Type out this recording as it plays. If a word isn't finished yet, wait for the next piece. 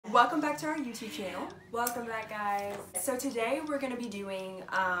Welcome back to our YouTube channel. Welcome back, guys. So today we're going to be doing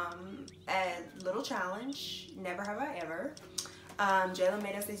a little challenge, Never Have I Ever. Jayla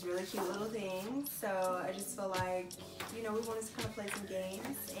made us these really cute little things, so I just feel like, you know, we wanted to kind of play some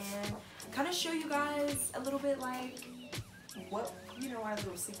games and kind of show you guys a little bit like what, you know, our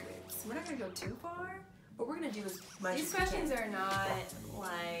little secrets. We're not going to go too far, but we're going to do as much These as questions we can. are not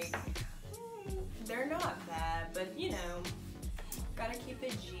like, they're not bad, but you know, gotta keep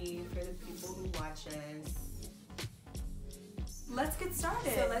it G for the people who watch us. Let's get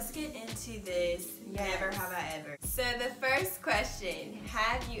started. So let's get into this. Yes. Never have I ever. So the first question,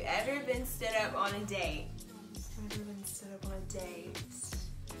 have you ever been stood up on a date? Have you ever been stood up on a date?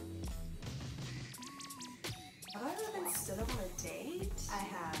 Have I ever been stood up on a date? I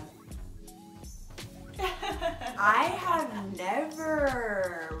have. I have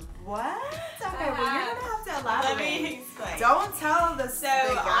never. What? Okay, well you're gonna have to elaborate. Let me explain. Don't tell the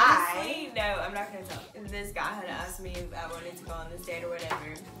guy. Honestly, no, I'm not gonna tell. This guy had asked me if I wanted to go on this date or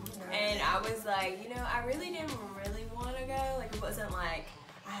whatever, and I was like, you know, I really didn't really want to go. Like, it wasn't like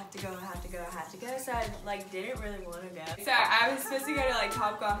I have to go, I have to go, I have to go. So I like didn't really want to go. So I was supposed to go to like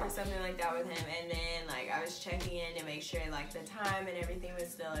Topgolf or something like that with him, and then like I was checking in to make sure like the time and everything was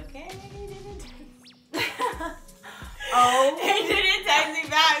still okay. He didn't. Oh, He didn't text me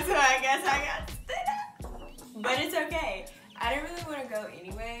back, so I guess I got stood up. But it's okay. I didn't really want to go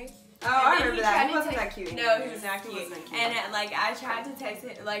anyway. Oh, I then remember that. He tried to wasn't that cute. No, he was not He cute. wasn't cute. And like I tried to text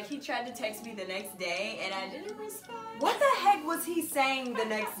him, like he tried to text me the next day, and I didn't respond. What the heck was he saying the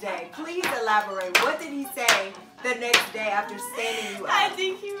next day? Please elaborate. What did he say the next day after standing you I up?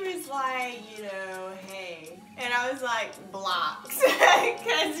 think he was like, you know, hey. And I was like, blocks.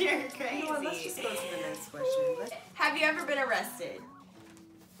 Because you're crazy. You know what, let's just go to the next question. Have you ever been arrested?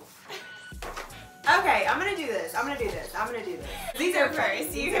 Okay, I'm gonna do this. These are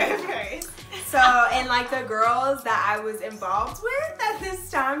first. You go first. So, and like the girls that I was involved with at this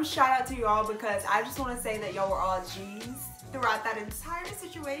time, shout out to you all because I just want to say that y'all were all G's throughout that entire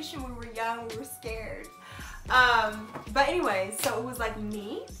situation. We were young, we were scared. But anyway, so it was like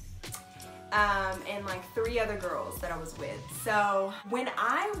me and like 3 other girls that I was with. So when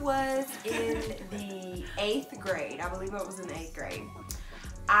I was in the 8th grade, I believe it was in the 8th grade,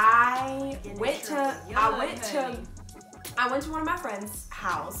 I went to one of my friends'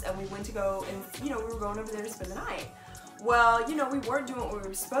 house, and we went to go and, you know, we were going over there to spend the night. Well, you know, we weren't doing what we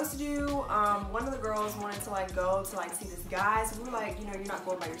were supposed to do. One of the girls wanted to like go to like see this guy, so we were like, you know, you're not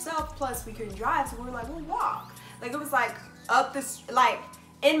going by yourself, plus we couldn't drive, so we were like, we'll walk. Like, it was like up this, like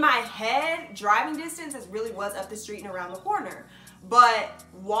in my head, driving distance, it really was up the street and around the corner. But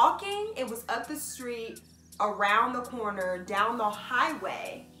walking, it was up the street, around the corner, down the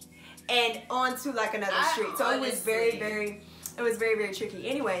highway, and onto like another street. So it was very, very tricky.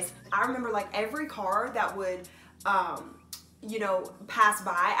 Anyways, I remember like every car that would, you know, pass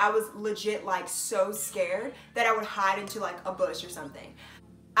by, I was legit like so scared that I would hide into like a bush or something.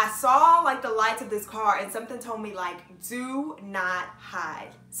 I saw like the lights of this car and something told me like, do not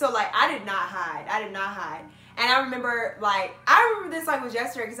hide. So like I did not hide. And I remember this like was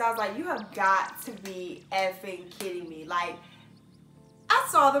yesterday because I was like, you have got to be effing kidding me. Like, I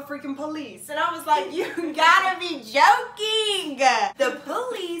saw the freaking police and I was like, you gotta be joking. The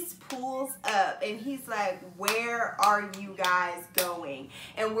police pulls up and he's like, where are you guys going?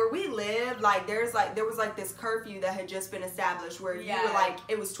 And where we live, like there was like this curfew that had just been established where you were like,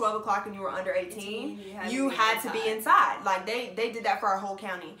 it was 12 o'clock and you were under 18. You had to be inside. Like they did that for our whole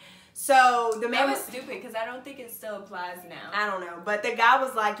county. So the man was stupid because I don't think it still applies now. I don't know, but the guy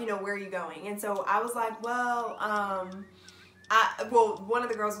was like, you know, where are you going? And so I was like, well, one of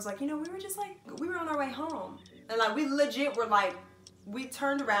the girls was like, you know, we were on our way home, and like we legit were like, we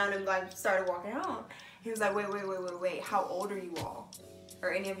turned around and like started walking home. He was like, wait, how old are you all?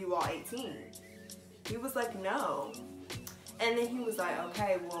 Are any of you all 18? He was like, no. And then he was like,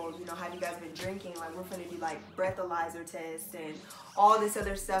 okay, well, you know, have you guys been drinking? Like, we're gonna do like breathalyzer tests and all this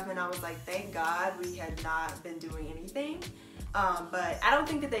other stuff. And I was like, thank God we had not been doing anything. But I don't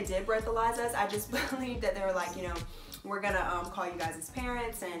think that they did breathalyze us. I just believe that they were like, you know, we're gonna call you guys as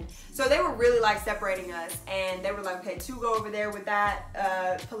parents. And so they were really like separating us, and they were like, okay, 2 go over there with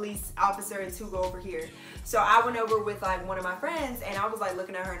that police officer and 2 go over here. So I went over with like one of my friends, and I was like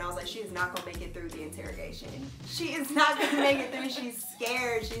looking at her and I was like, she is not gonna make it through the interrogation. She is not gonna make it through. She's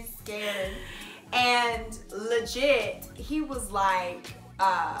scared. And legit, he was like,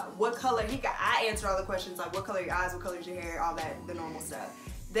 what color, I answered all the questions like, what color are your eyes, what color is your hair, all that, the normal stuff.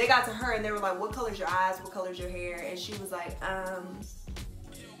 They got to her and they were like, what color's your eyes, what color's your hair? And she was like, I'm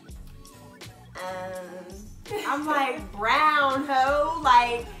like, brown, ho.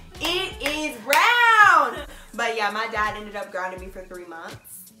 Like, It is round. But yeah, my dad ended up grounding me for 3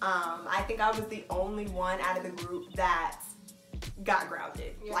 months. I think I was the only one out of the group that got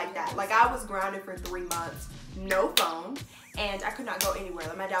grounded like that. Like I was grounded for 3 months, no phone, and I could not go anywhere.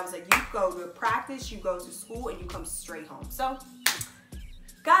 Like my dad was like, you go to practice, you go to school, and you come straight home. So,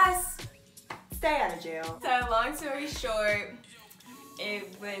 guys, stay out of jail. So long story short,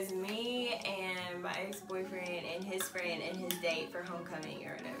 it was me and my ex-boyfriend and his friend and his date for homecoming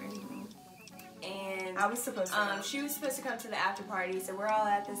or whatever. And I was supposed to she was supposed to come to the after party, so we're all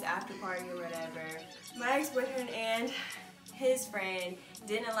at this after party or whatever. My ex-boyfriend and his friend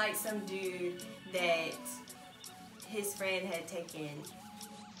didn't like some dude that his friend had taken,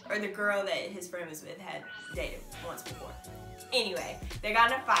 or the girl that his friend was with had dated once before. Anyway, they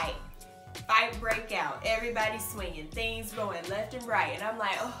got in a fight. Fight break out. Everybody swinging. Things going left and right. And I'm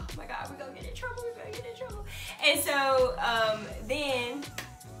like, oh my God, we're gonna get in trouble. We're gonna get in trouble. And so then,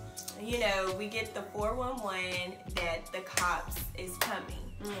 you know, we get the 411 that the cops is coming.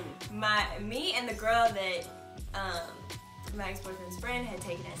 Me and the girl that my ex-boyfriend's friend had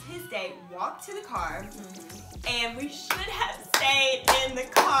taken as his date walked to the car, and we should have stayed in the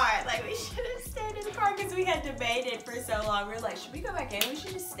car. Like, we should have stayed in the car because we had debated for so long. We were like, should we go back in? We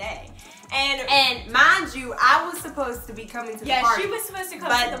should just stay. And mind you, I was supposed to be coming to the party. Yeah, she was supposed to come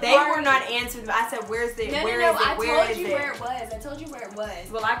to the party. But they were not answering. I said, where's the, where is it? I told you where it was. I told you where it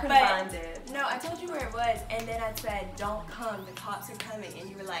was. Well, I couldn't find it. No, I told you where it was, and then I said, don't come. The cops are coming. And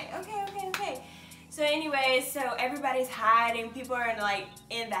you were like, okay, okay, okay. So anyway, so everybody's hiding. People are like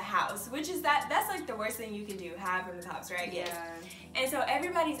in the house, which is that's like the worst thing you can do, hide from the cops, right? Yeah. And so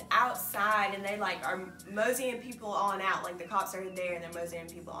everybody's outside, and they like are moseying people on out. Like the cops are there, and they're moseying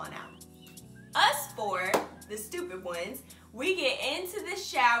people on out. Us four, the stupid ones, we get into the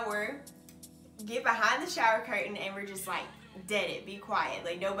shower, get behind the shower curtain, and we're just like, dead it, be quiet,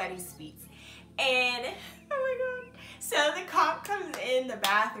 like nobody speaks. And oh my God. So the cop comes in the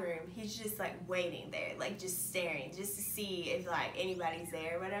bathroom. He's just like waiting there, like just staring, just to see if like anybody's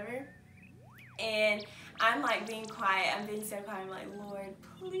there or whatever. And I'm like being quiet. I'm being so quiet. I'm like, Lord,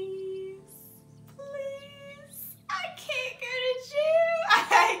 please, please, I can't go to jail.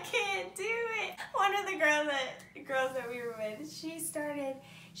 I can't do it. One of the girls that we were with, she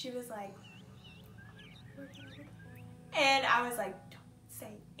was like, and I was like, don't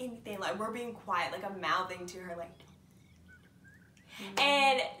say anything. Like we're being quiet. Like I'm mouthing to her, like.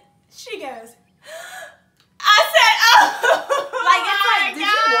 And she goes, I said, oh, like it's like, did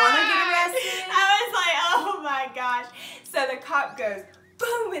you want to get arrested? I was like, oh my gosh. So the cop goes,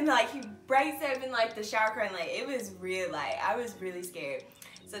 boom, and like he breaks open like the shower curtain. Like it was real, like I was really scared.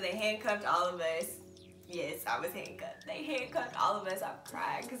 So they handcuffed all of us. Yes, I was handcuffed. They handcuffed all of us. I'm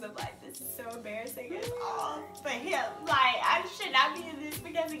crying because I'm like, this is so embarrassing. It's all for him. Like, I should not be in this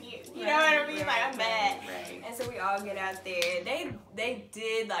because of you. You know what I mean? Like, I'm mad. And so we all get out there. They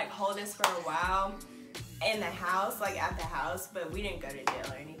did, like, hold us for a while in the house, like, at the house. But we didn't go to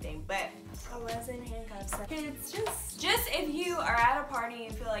jail or anything. But I was in handcuffs. So kids, just if you are at a party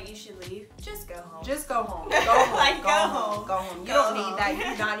and feel like you should leave, just go home. Just go home. Go home. Like, go home. Go home. You don't need that. You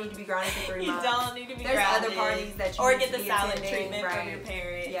do not need to be grounded for 3 months. You don't need to be grounded. grounded. There's other parties that you or need get to the be silent attending. treatment from your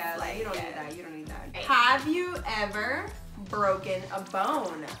parents. Yeah, like you don't need that. You don't need that. Right. Have you ever broken a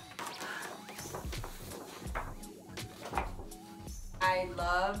bone? I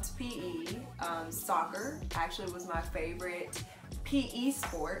loved PE. Soccer actually was my favorite PE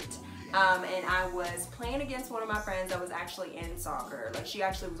sport. And I was playing against one of my friends that was actually in soccer. Like she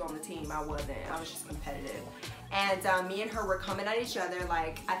actually was on the team, I wasn't. I was just competitive. And me and her were coming at each other.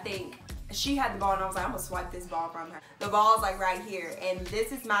 Like I think she had the ball and I was like, I'm gonna swipe this ball from her. The ball's like right here and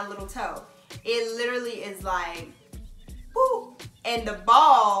this is my little toe. It literally is like, whoo, and the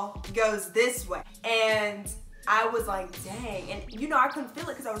ball goes this way. And I was like, dang. And you know, I couldn't feel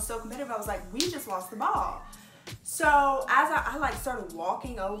it because I was so competitive. I was like, we just lost the ball. So as I like started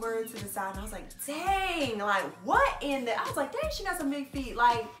walking over to the side and I was like, dang, like what in the, I was like, dang, she got some big feet.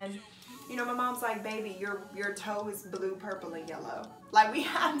 Like, and you know, my mom's like, baby, your toe is blue, purple, and yellow. Like we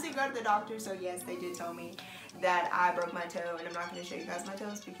have to go to the doctor. So yes, they did tell me that I broke my toe and I'm not gonna show you guys my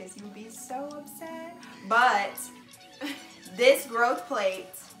toes because you would be so upset. But this growth plate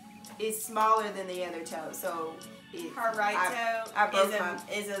is smaller than the other toe. So her right toe I broke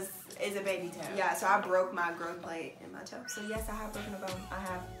is a baby toe. Yeah, so I broke my growth plate in my toe. So yes, I have broken a bone. I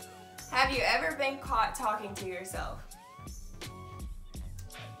have. Have you ever been caught talking to yourself?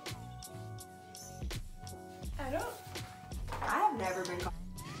 I have never been caught.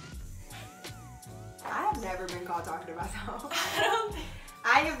 I have never been caught talking to myself.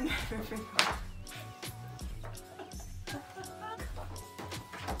 I have never been caught.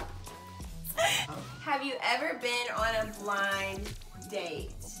 Have you ever been on a blind date?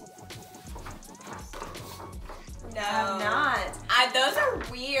 No. I'm not. Those are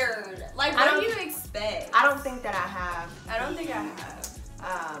weird. Like, what do you expect? I don't think that I have. I don't think I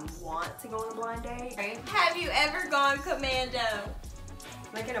have. Want to go on a blind date. Have you ever gone commando?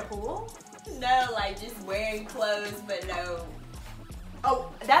 Like in a pool? No, like just wearing clothes, but no.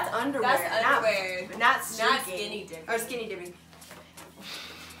 Oh, that's underwear. That's underwear. Not skinny dipping. Or skinny dipping.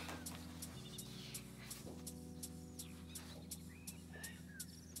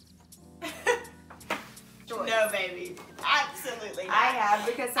 No, baby. Absolutely not. I have,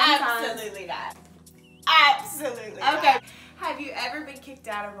 because sometimes. Absolutely not. Absolutely not. Okay. Have you ever been kicked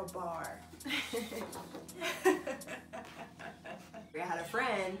out of a bar? I had a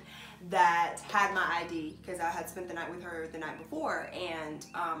friend that had my ID because I had spent the night with her the night before, and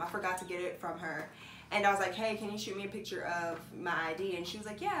I forgot to get it from her. And I was like, hey, can you shoot me a picture of my ID? And she was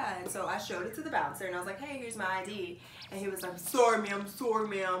like, yeah. And so I showed it to the bouncer, and I was like, hey, here's my ID. And he was like, sorry,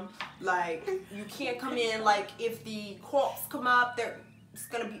 ma'am. Like, you can't come in. Like, if the cops come up, it's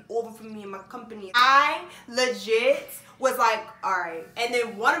gonna be over for me and my company. I legit was like, all right. And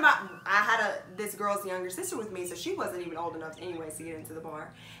then I had this girl's younger sister with me, so she wasn't even old enough anyways to get into the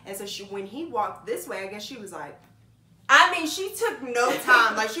bar. And so when he walked this way, I guess she was like, I mean, she took no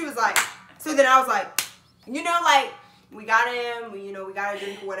time. Like, she was like, so then I was like, you know, like, we got him, we got a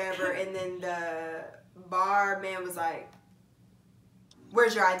drink or whatever. And then the bar man was like,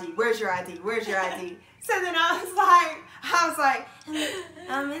 where's your ID? Where's your ID? Where's your ID? So then I was like,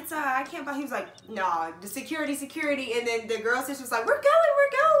 it's I can't buy. He was like, nah, the security. And then the girl sister was like, we're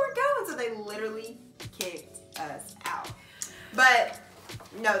going. So they literally kicked us out. But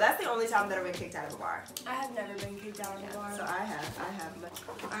no, that's the only time that I've been kicked out of a bar. I have never been kicked out of a bar. So I have.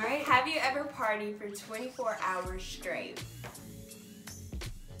 All right. Have you ever partied for 24 hours straight?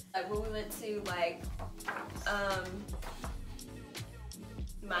 Like when we went to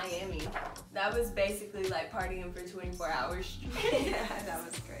Miami. That was basically like partying for 24 hours straight. Yeah, that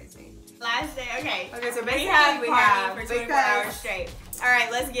was crazy. Last day, okay. Okay, so basically we have for 24 hours straight. All right,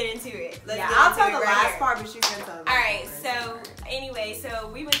 let's get into it. I'll tell the last part, but she's gonna tell the All right, so anyway, so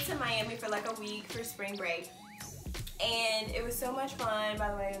we went to Miami for like a week for spring break. And it was so much fun.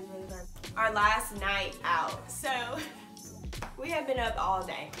 By the way, it was really fun. Our last night out. So we had been up all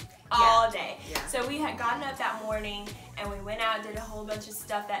day. All day. Yeah. So we had gotten up that morning and we went out and did a whole bunch of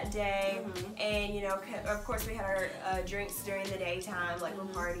stuff that day. And you know, of course we had our drinks during the daytime, like we're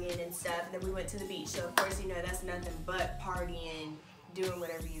partying and stuff. And then we went to the beach. So of course, you know, that's nothing but partying, doing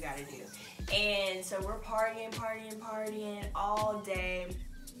whatever you gotta do. And so we're partying all day.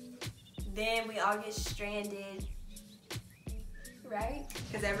 Then we all get stranded. Right?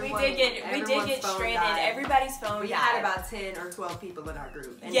 Because we did get stranded. Died. Everybody's phone died. We had about 10 or 12 people in our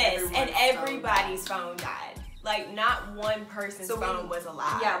group. And yes, and everybody's phone died. Like, not one person's phone was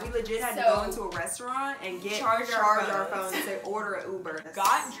alive. Yeah, we legit had to go into a restaurant and charge our phones to order an Uber.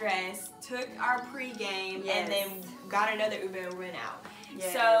 Got dressed, took our pregame, and then got another Uber and went out.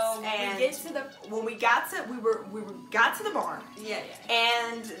 Yes. So and we get to the we got to the bar. Yeah.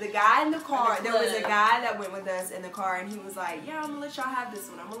 And the guy in the car, there was a guy that went with us in the car, and he was like, "Yeah, I'm gonna let y'all have this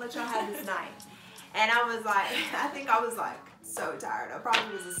one. I'm gonna let y'all have this night." And I was like, I think I was like so tired. I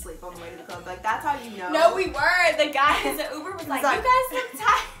probably was asleep on the way to the club. Like, that's how you know. No, we were. The guy in the Uber was like, "You guys look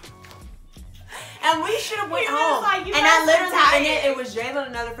tired." And we should have went home. Like, and I literally, and it was Jalen,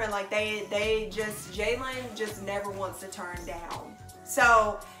 another friend. Like Jalen just never wants to turn down.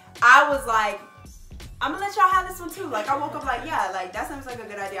 So I was like, I'm gonna let y'all have this one too. Like, I woke up like, yeah, like that sounds like a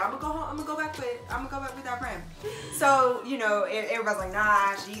good idea. I'm gonna go home. I'm gonna go back with our friend. So you know, everybody's like,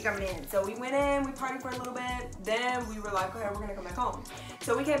 nah, she coming in. So we went in, we partied for a little bit. Then we were like, okay, we're gonna come back home.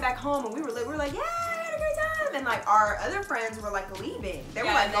 So we came back home and we were like, yeah, I had a great time. And like our other friends were like leaving. They were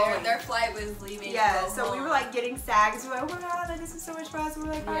like going. Their flight was leaving. Yeah. So we were like getting sags. We were like, oh my god, like, this is so much fun. So we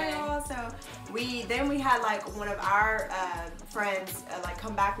were like, bye y'all. So we had like one of our friends like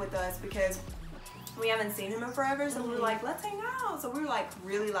come back with us because we haven't seen him in forever, so we were like, let's hang out. So we were like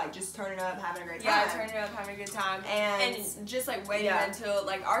really like just turning up, having a great time. Yeah, turning up, having a good time. And just like waiting until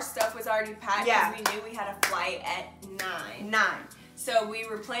like our stuff was already packed because we knew we had a flight at 9. So we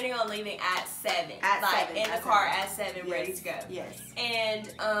were planning on leaving at 7. In the car at 7, ready to go. Yes.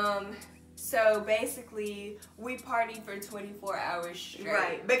 And so basically we partied for 24 hours straight.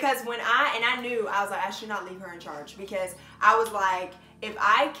 Right. Because I knew, I was like, I should not leave her in charge, because I was like, if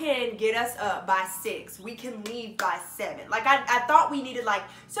I can get us up by 6, we can leave by 7. Like, I thought we needed, like,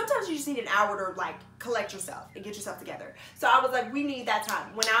 sometimes you just need an hour to, like, collect yourself and get yourself together. So I was like, we need that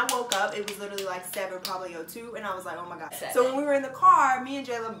time. When I woke up, it was literally, like, 7, probably 02, and I was like, oh, my God. 7. So when we were in the car, me and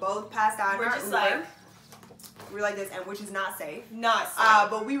Jayla both passed out in our Uber. Like, We were like this, and which is not safe. Not safe.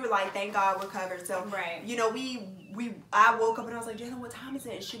 But we were like, thank God we're covered. So, right. you know, I woke up and I was like, Jalen, what time is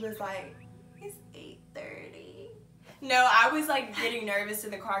it? And she was like, it's 8:30. No, I was like getting nervous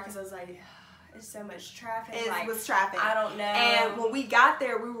in the car because I was like, there's so much traffic. It was traffic. I don't know. And when we got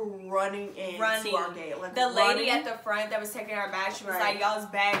there, we were running into our gate. Like, the lady at the front that was taking our bags, she was right. like, y'all's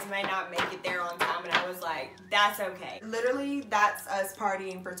bags may not make it there on time. And I was like, that's okay. Literally, that's us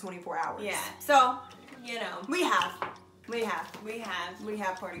partying for 24 hours. Yeah. So, you know. we have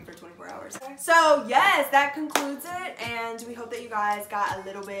party for 24 hours. So yes, that concludes it, and we hope that you guys got a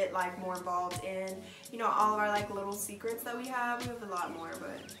little bit like more involved in, you know, all of our like little secrets that we have. We have a lot more,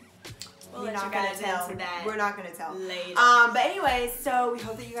 but we're not gonna tell. We're not gonna tell later. But anyways, so we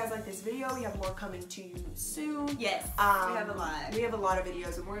hope that you guys like this video. We have more coming to you soon. Yes. We have a lot. We have a lot of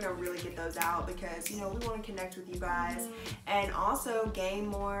videos, and we're gonna really get those out because, you know, we want to connect with you guys and also gain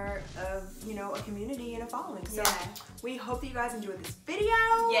more of, you know, a community and a following. So we hope that you guys enjoyed this video.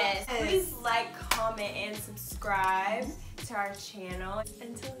 Yes. Please like, comment, and subscribe to our channel.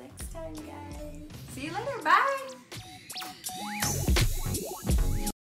 Until next time, guys. See you later. Bye.